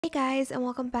Hey guys, and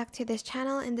welcome back to this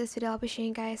channel. In this video I'll be showing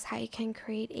you guys how you can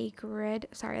create a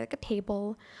like a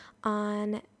table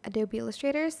on Adobe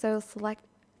Illustrator. So select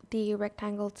the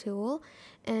rectangle tool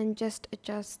and just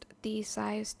adjust the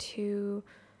size to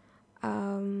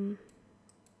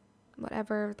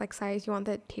whatever size you want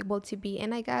the table to be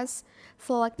in, I guess.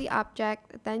 Select the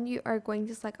object, then you are going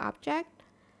to select object,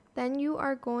 then you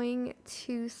are going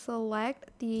to select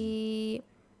the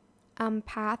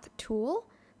path tool.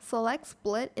 Select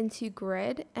split into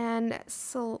grid and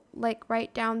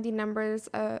write down the number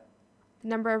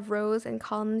of rows and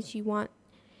columns you want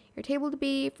your table to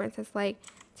be. For instance, like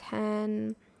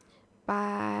 10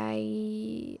 by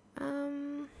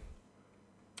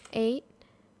 8.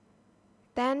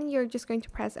 Then you're just going to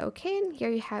press OK, and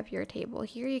here you have your table.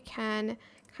 Here you can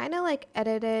kind of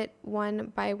edit it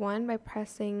one by one by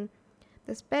pressing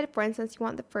this bit. For instance, you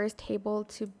want the first table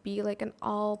to be like an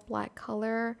all black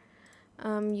color.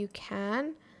 You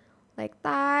can like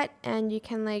that, and you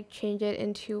can change it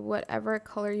into whatever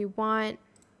color you want,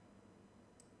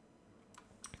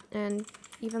 and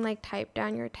even type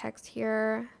down your text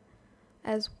here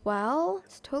as well.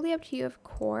 It's totally up to you, of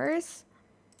course.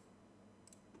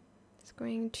 Just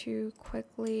going to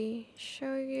quickly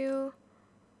show you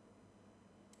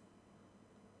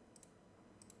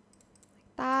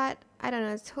like that. I don't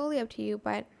know, it's totally up to you,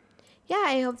 but yeah,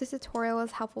 I hope this tutorial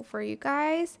was helpful for you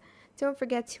guys. Don't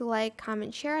forget to like,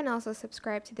 comment, share, and also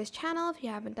subscribe to this channel if you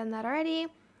haven't done that already.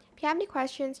 If you have any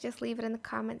questions, just leave it in the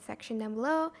comment section down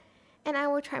below, and I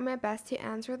will try my best to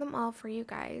answer them all for you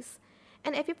guys.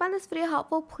 And if you found this video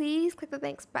helpful, please click the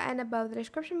thanks button above the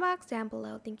description box down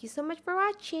below. Thank you so much for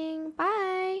watching.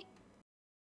 Bye!